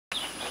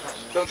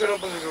Don't try to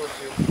open the door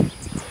too.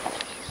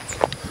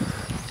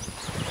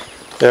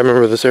 Yeah, I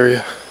remember this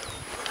area.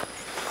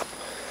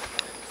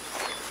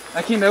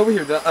 I came over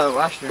here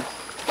last year.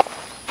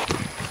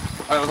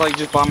 I was like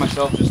just by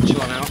myself, just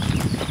chilling out.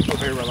 So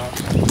very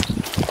relaxed.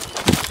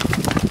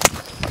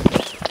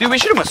 Dude, we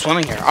should have went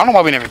swimming here. I don't know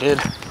why we never did.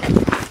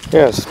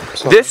 Yes.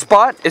 This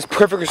spot is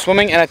perfect for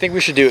swimming, and I think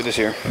we should do it this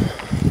year.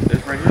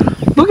 This right here?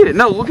 Look at it.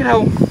 No, look at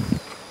how...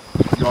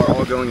 You are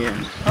all going in.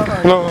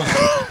 No.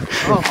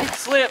 Oh,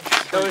 slip.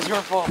 That was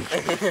your fault.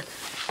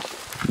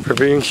 For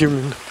being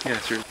human. Yeah,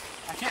 true.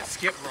 I can't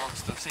skip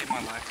rocks to save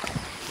my life.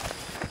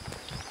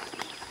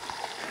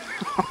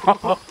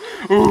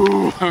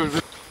 Ooh.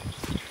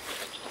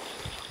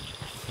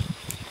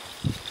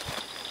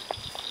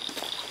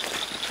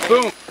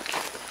 Boom.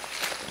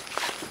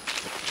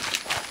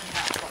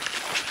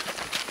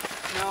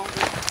 No,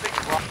 big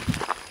rock.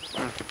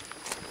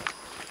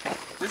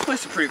 This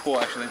place is pretty cool,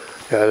 actually.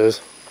 Yeah, it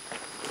is.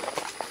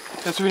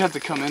 That's where we have to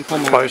come in.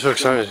 Why are you so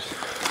excited?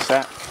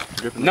 Sap.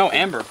 No,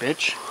 amber,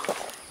 bitch.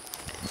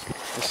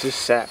 It's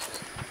just sap.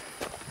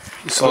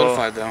 It's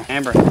solidified though.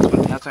 Amber.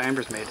 That's how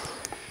amber's made.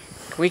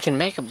 We can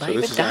make a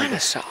baby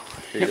dinosaur.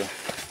 Here you go.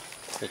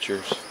 That's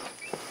yours.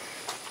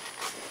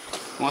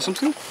 Want some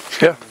too?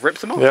 Yeah. Rip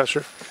some off? Yeah,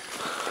 sure.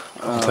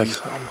 I'll take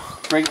some.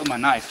 Break it with my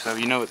knife, so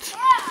you know it's... I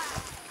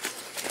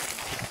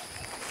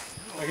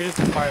can just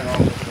fire it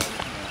all.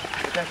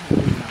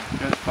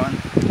 It's fun.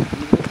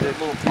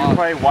 You'll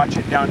probably watch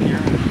it down here.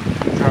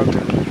 Drop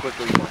it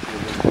quickly. Watch it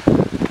again.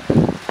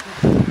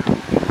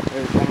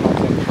 I'm not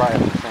going to try it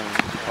the same.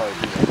 Probably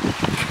do that.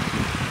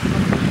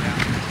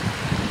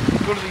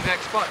 Go to the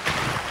exact spot.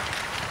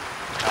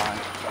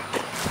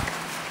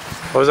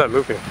 What was that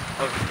moving? I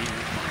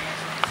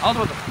don't know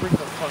what the freak the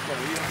fuck that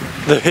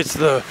is.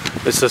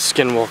 It's the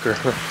skinwalker.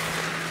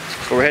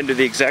 So we're heading to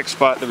the exact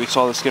spot that we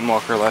saw the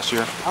skinwalker last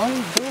year.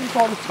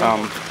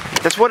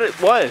 That's what it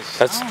was.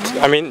 That's.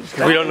 I mean,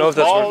 we don't know if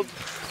that's. What,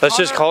 let's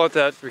just call it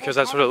that because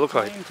that's what it looked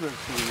like.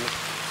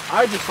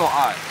 I just saw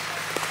eyes.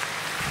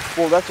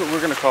 Well, that's what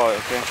we're gonna call it,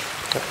 okay?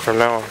 From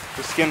now on.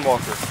 The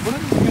skinwalker. What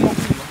does the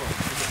skinwalker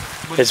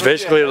look like? It's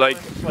basically like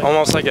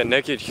almost like a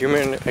naked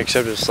human,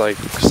 except it's like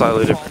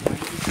slightly different.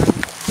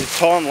 It's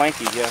tall and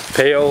lanky, yeah.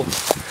 Pale,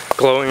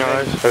 glowing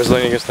eyes. I was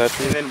leaning against that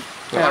tree. And then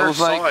Yeah, it was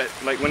saw like- it,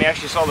 like when he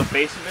actually saw the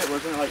face of it,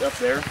 wasn't it like up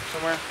there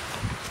somewhere?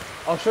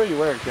 I'll show you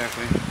where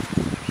exactly.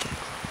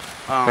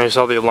 And you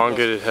saw the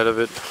elongated head of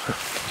it.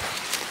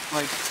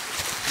 Like,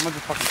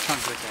 motherfucking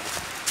chunk right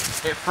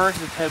there. At first,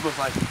 his head was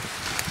like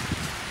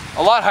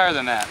a lot higher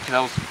than that. That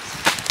was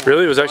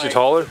Really? It was actually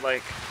taller?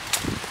 Like,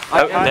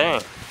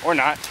 Dang. or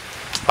not.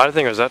 I didn't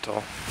think it was that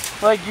tall.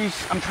 like you.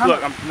 I'm trying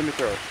Look, to. let me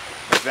throw it.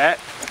 Like that,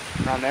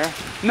 around there.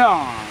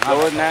 No,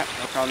 Lower than that,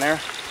 around there.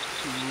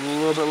 A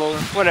little bit lower.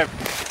 Whatever.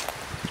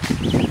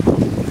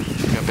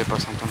 Got bit by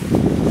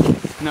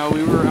something. No,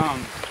 we were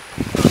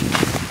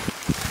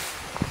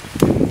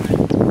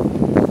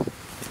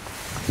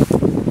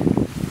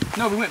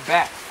No, we went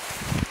back.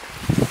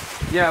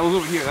 Yeah, it was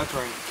over here. That's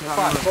right.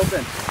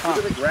 Open. Look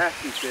at the grass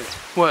and shit.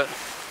 What?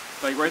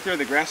 Like right there,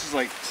 the grass is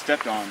like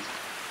stepped on.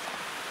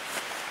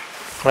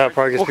 Yeah,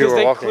 probably because Well, people because were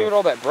they walking. cleared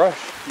all that brush.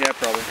 Yeah,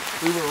 probably.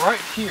 We were right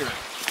here.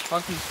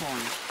 Fuck these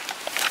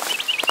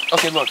thorns.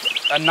 Okay, look.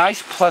 A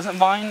nice, pleasant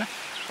vine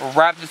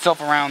wrapped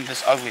itself around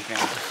this ugly thing.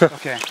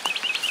 Okay.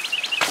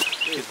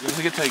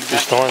 Look at the These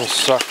exact thorns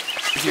suck.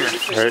 here.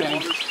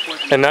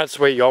 Right. And that's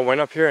why y'all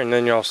went up here, and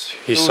then y'all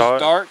he saw it.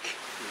 Dark,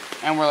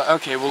 and we're like,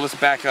 okay, well let's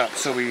back up.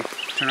 So we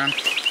turn around.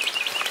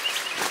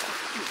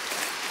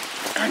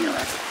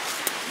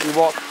 We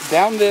walk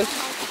down this.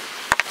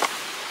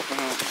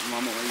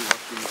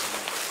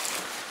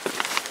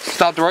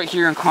 Stopped right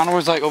here, and Connor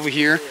was like over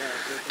here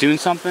doing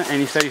something, and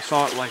he said he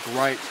saw it like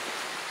right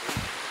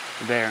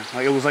there.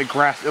 Like it was like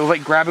grass. It was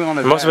like grabbing on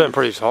his It must have head. been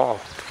pretty tall.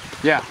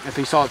 Yeah, if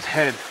he saw its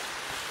head,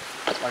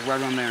 like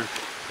right on there.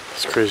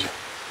 It's crazy.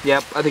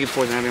 Yep, I think it's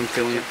poison ivy. I'm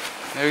feeling it.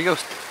 There you go.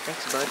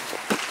 Thanks, bud.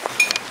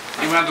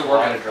 You won't have to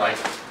work at like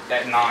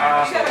at 9.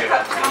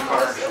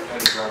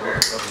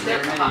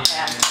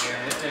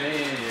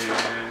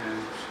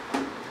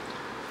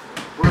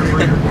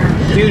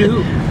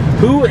 Dude,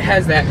 who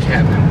has that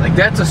cabin? Like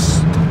that's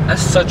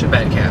such a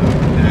bad cabin.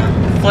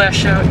 Yeah.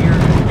 Flash out your.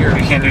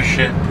 You can't do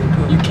shit.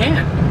 You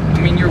can.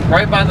 I mean, you're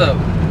right by the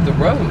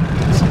road.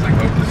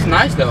 It's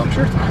nice though. I'm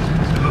sure it's nice.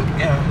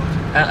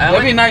 Yeah.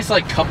 That'd be a nice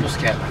like couples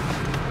cabin.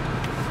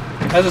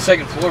 Has a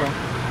second floor.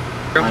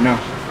 I know.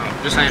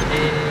 Just saying.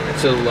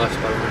 It's to the left,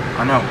 by the way.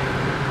 I know.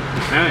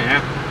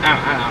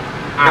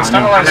 It's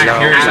not a lot of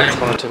Now,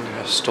 Clinton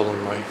has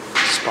stolen my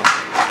spot.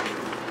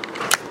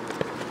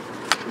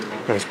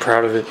 And he's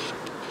proud of it.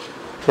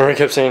 Remember I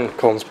kept saying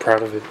Colin's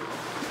proud of it.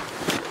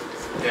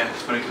 Yeah,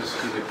 it's funny because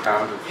he's like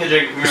proud of it. Hey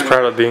Jake, He's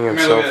proud of being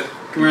himself.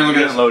 Come here, look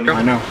at this.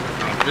 I know.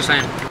 Just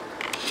saying.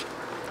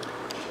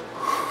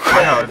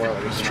 I know.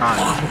 I was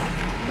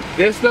trying.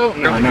 This though?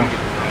 No. I know.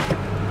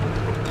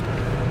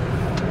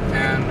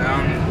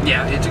 And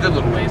yeah, it's a good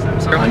little ways though.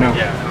 So, I know.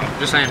 Yeah,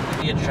 just saying.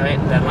 Be a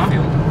giant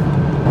battlefield.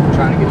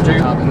 Trying to get to the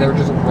top, and they were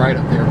just right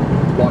up there.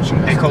 watching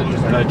us. Hey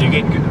Colton, do you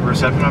get good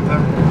reception up there?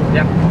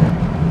 Yeah.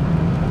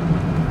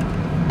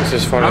 This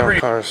is funny how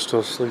Connor's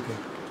still sleeping.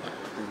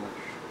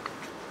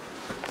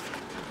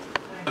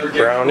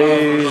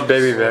 Brownies,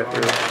 baby back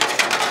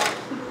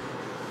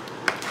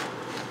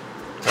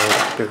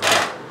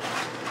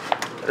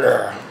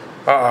there.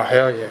 Oh,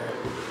 hell yeah.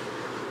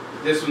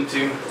 This one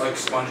too, like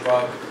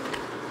SpongeBob.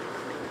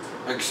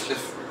 Like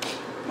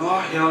oh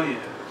hell yeah.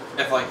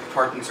 If like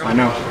parking spot. I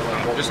know.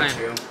 Like, just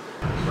saying.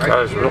 That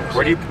is real.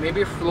 Where do you?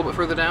 Maybe a little bit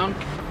further down.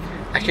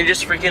 I can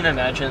just freaking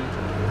imagine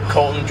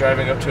Colton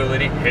driving up to a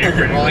lady,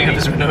 rolling up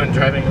his window and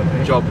driving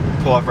away. Joe,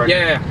 pull off right.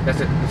 Yeah, that's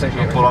it. That's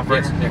actually Pull off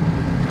right. Yes, yeah.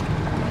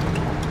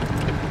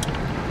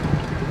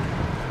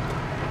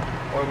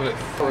 Or was it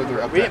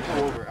further up? We didn't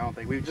pull over. I don't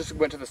think. We just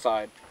went to the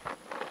side.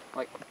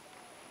 Like.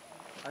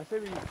 I say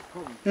we.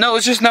 No,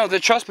 it's just no.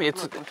 Trust me.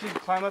 It's. Let's just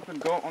climb up and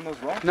go on those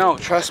rocks. No,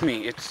 trust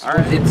me. It's. All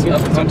right. It's up.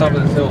 It's on top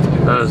of the hill.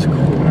 That is cool.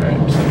 Alright,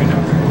 just let me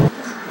know.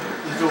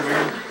 You feel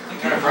weird?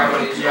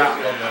 Yeah.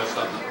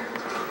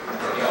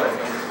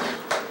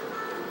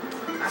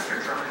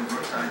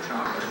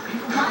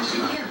 Why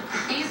should you?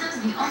 Aza's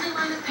the only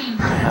line of pain.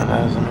 Yeah,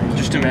 that is amazing.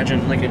 Just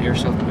imagine like an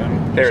airsoft gun.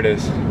 There it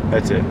is.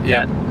 That's it.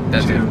 Yeah.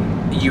 That's it.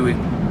 Yui.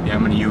 Yeah,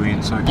 I'm gonna Yui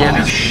inside. Yeah, Oh,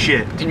 dude.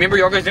 shit. Do you remember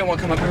y'all guys didn't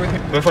want to come up here with me?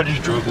 What if I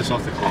just drove this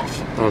off the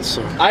cliff? That's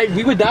so.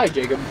 We would die,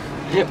 Jacob.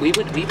 Yeah, we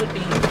would be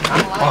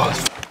Oh.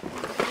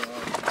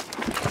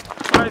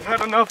 I've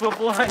had enough of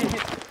life.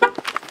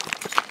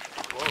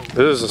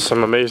 This is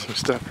some amazing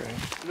stuff, right?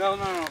 No.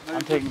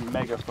 I'm taking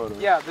mega photos.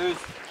 Yeah, there's.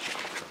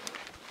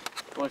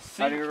 Let's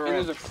see. And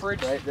there's a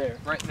fridge Right there.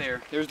 Right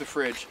there. There's the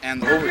fridge,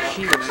 and over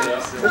here.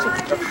 There's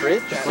a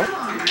fridge? What?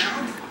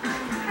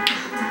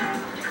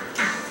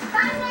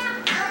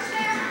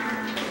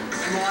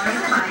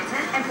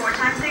 And 4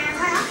 times the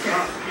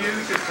antioxidant.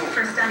 Beautiful.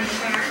 For stunning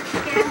hair,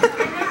 skin,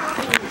 and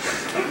nails.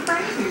 It's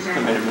body fusion.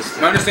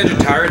 I understand you're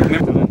tired.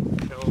 Remember?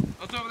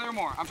 Let's over there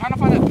more. I'm trying to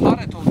find that pot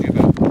I told you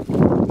about.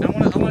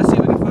 I want to see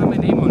if I can find my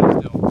name on it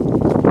still.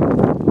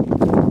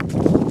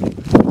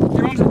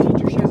 Your mom's a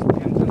teacher. She has some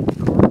pens in the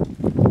car.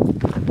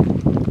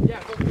 Yeah,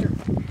 it's over here.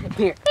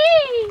 Here.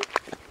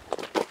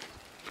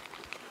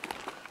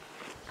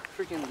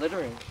 Freaking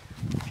littering.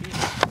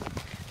 Jesus.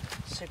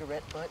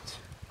 Cigarette butts.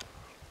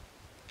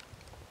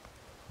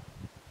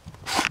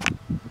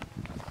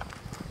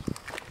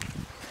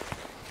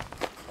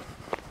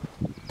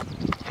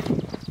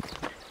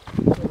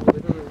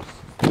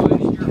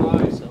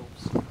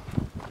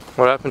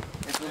 What happened?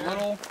 It's a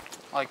little,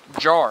 like,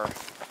 jar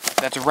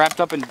that's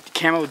wrapped up in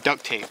camo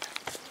duct tape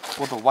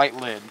with a white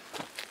lid.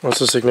 What's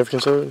the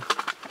significance of it?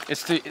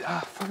 It's the,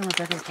 fucking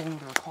Rebecca's told me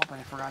to recall, but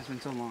I forgot, it's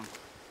been so long.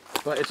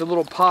 But it's a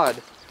little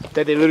pod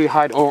that they literally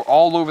hide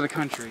all over the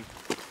country.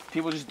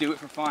 People just do it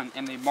for fun,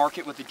 and they mark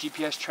it with a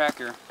GPS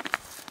tracker.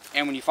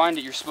 And when you find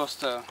it, you're supposed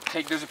to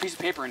there's a piece of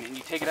paper in it, and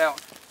you take it out.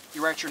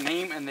 You write your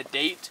name and the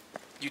date.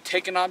 You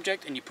take an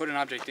object, and you put an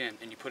object in,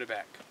 and you put it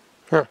back.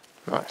 Huh.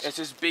 Nice. It's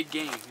this big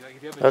game. Like,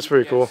 if you have a That's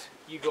pretty cool.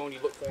 You go and you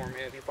look for them,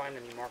 and if you find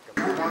them, you mark them.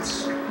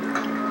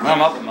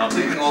 I'm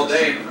sleeping all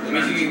day. That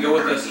means you can go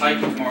with us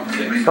hiking tomorrow at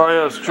 6. Oh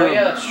yeah, that's true. Oh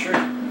yeah, that's true.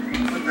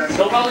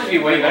 They'll probably be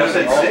way better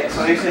than 6?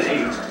 So they said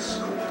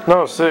 8.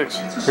 No,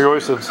 6. You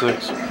always said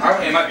 6.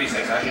 It might be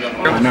 6. I actually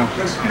don't know. I know.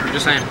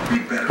 Just saying.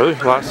 Really?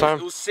 Last It time?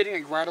 was sitting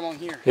like right along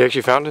here. You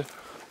actually found it?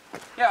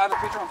 Yeah, I have a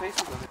picture on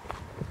Facebook of it.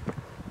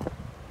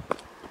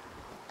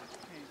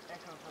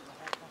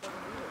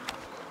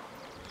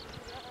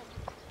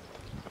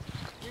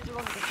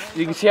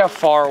 You can see how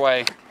far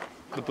away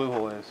the blue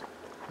hole is.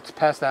 It's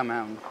past that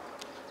mountain.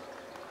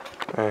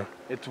 Hey.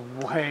 It's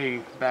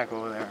way back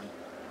over there.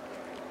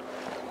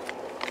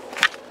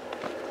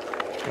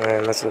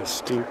 Man, that's a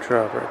steep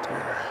drop right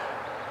there.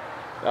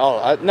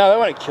 Oh, no, that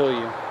wouldn't kill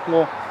you.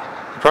 Well,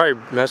 Probably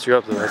mess you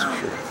up though, that's for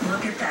sure.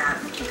 Look at that.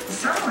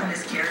 Someone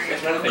is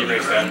curious.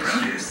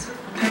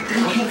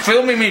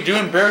 filming me do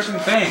embarrassing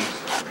things.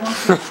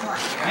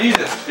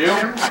 Jesus,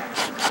 dude.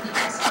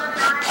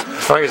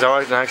 Funny is I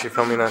wasn't actually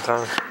filming that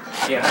time.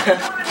 Yeah.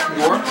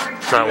 Your?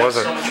 No, I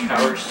wasn't. So much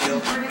power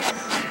steal.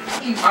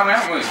 I'm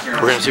not really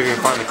curious. We're gonna see if we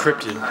can find the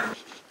cryptid.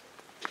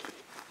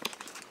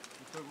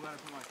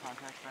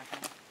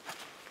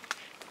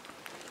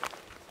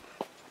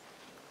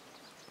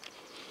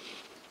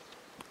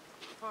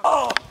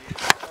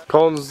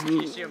 Colin's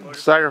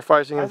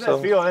sacrificing How's that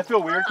himself. feel? Does that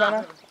feel weird, kind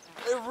of?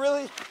 It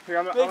really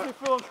Makes me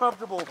feel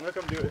uncomfortable. I'm gonna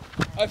come do it.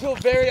 I feel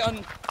very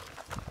I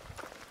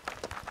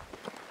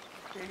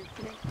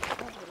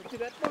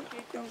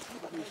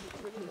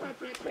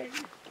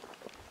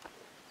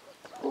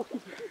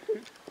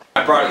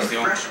brought it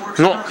still.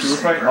 No. You were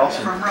fighting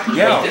awesome.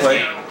 Yeah, I'll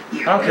play. I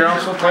don't care,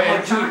 I'm still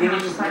playing.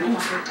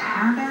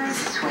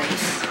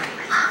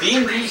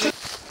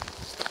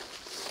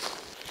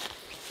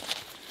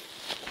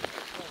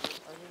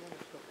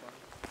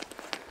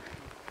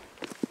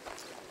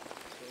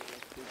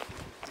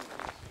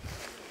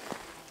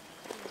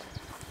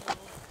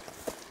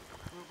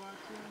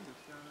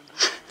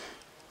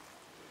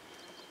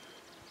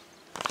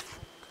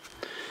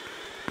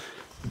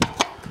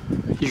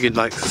 You you could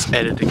like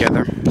edit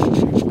together.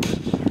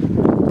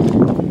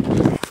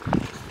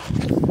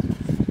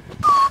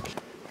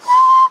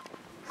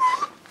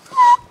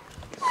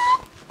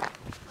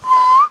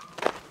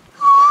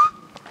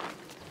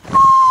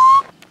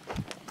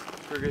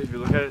 If you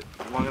look at it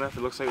long enough,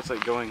 it looks like it's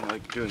like going,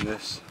 like doing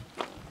this.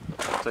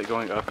 It's like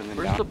going up and then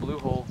Where's down. the blue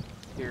hole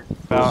here?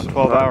 About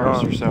 12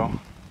 hours or so.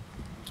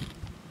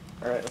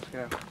 Alright, let's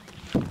go.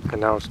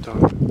 And now it's done.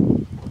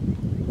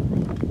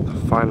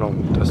 The final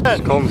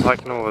distance. Colton's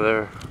hiking over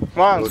there.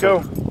 Come on, let's go.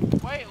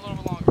 Wait a little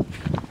bit longer.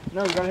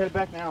 No, you gotta head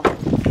back now.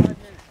 5 minutes.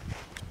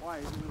 Why?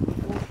 Is it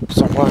really cool?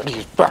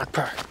 Somebody's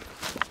backpack.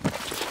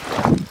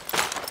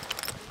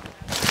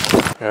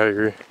 Yeah, I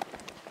agree.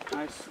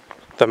 Nice.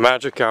 The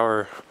magic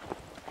hour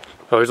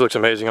always looks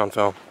amazing on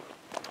film.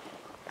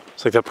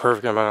 It's like the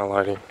perfect amount of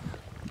lighting.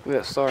 Look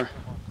at that star.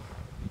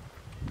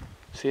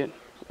 See it?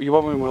 You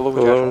want me to look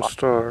The at lone that?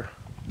 star.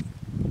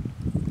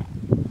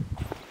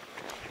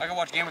 I can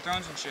watch Game of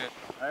Thrones and shit.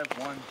 I have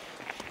one.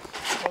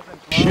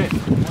 Shit.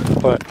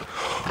 What?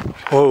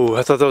 Whoa,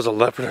 I thought that was a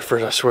leopard at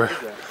first, I swear.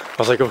 I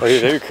was like, oh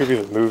shit, maybe it could be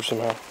the move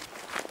somehow.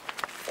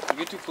 You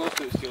get too close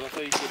to it, Steel. I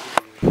thought you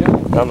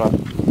could. No, I'm not.